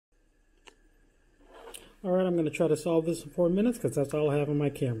Alright, I'm going to try to solve this in 4 minutes because that's all I have on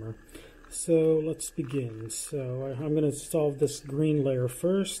my camera. So let's begin. So I'm going to solve this green layer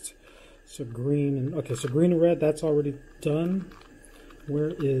first. So green and, okay, so green and red, that's already done.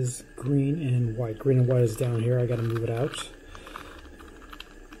 Where is green and white? Green and white is down here. I got to move it out.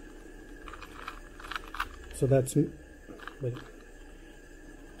 So that's, wait,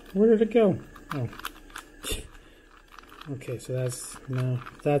 where did it go? Oh. Okay, so that's, no,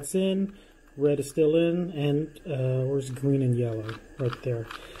 that's in. Red is still in, and where's green and yellow? Right there.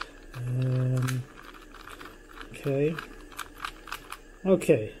 Okay.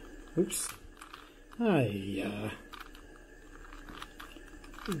 Okay. Oops. There.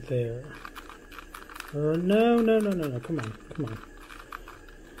 No. Come on.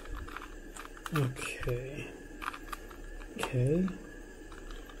 Okay. Okay.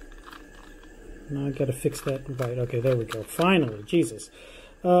 Now I gotta fix that white. Okay, there we go. Finally, Jesus.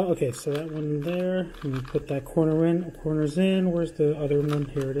 Okay, so that one there, and you put that corners in. Where's the other one?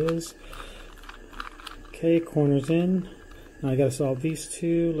 Here it is. Okay, corners in. Now I gotta solve these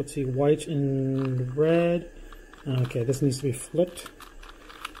two. Let's see, white and red. Okay, this needs to be flipped.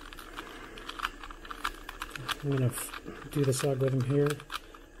 I'm gonna do this algorithm here.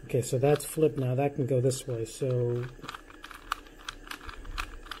 Okay, so that's flipped now. That can go this way. So,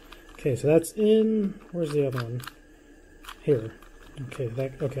 okay, so that's in. Where's the other one? Here. Okay,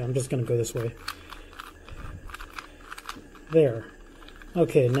 I'm just going to go this way. There.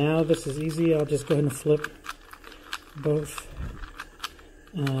 Okay, now this is easy. I'll just go ahead and flip both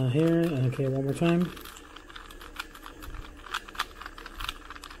here. Okay, one more time.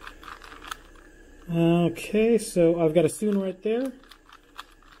 Okay, so I've got a soon right there.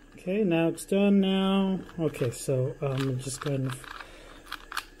 Okay, now it's done now. Okay, so I'm just going to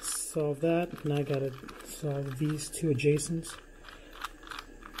solve that. Now I got to solve these two adjacents.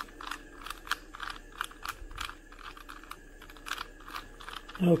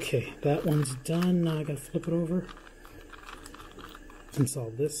 Okay, that one's done. Now I gotta flip it over and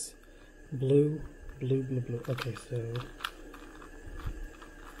solve this. Blue. Okay, so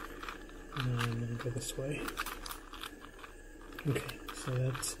I'm gonna go this way. Okay, so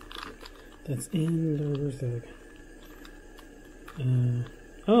that's in. Where's the?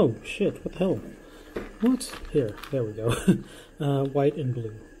 Oh shit! What the hell? What? Here, there we go. White and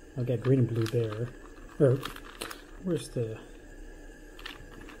blue. I've got green and blue there. Or where's the?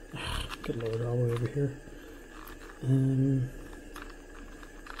 Good lord, all the way over here.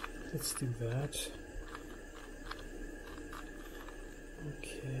 Let's do that.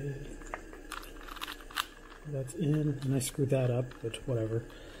 Okay. That's in, and I screwed that up, but whatever.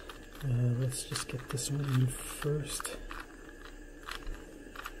 Let's just get this one in first.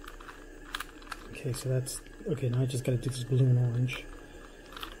 Okay, so that's, okay, now I just gotta do this blue and orange.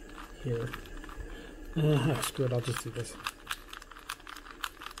 Here. Screw it, I'll just do this.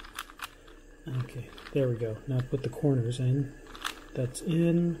 Okay, there we go. Now put the corners in. That's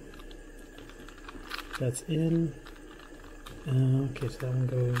in. That's in. Okay, so that one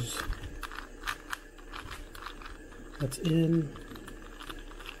goes. That's in.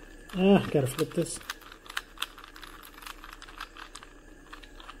 Gotta flip this.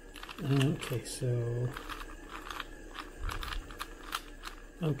 Okay, so.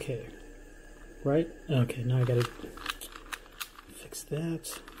 Okay. Right? Okay, now I gotta fix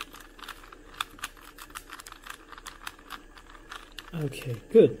that. Okay,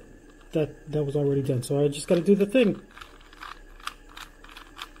 good. That was already done, so I just got to do the thing.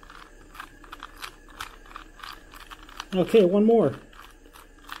 Okay, one more.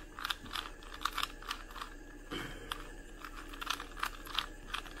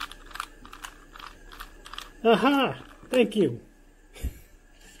 Aha! Thank you.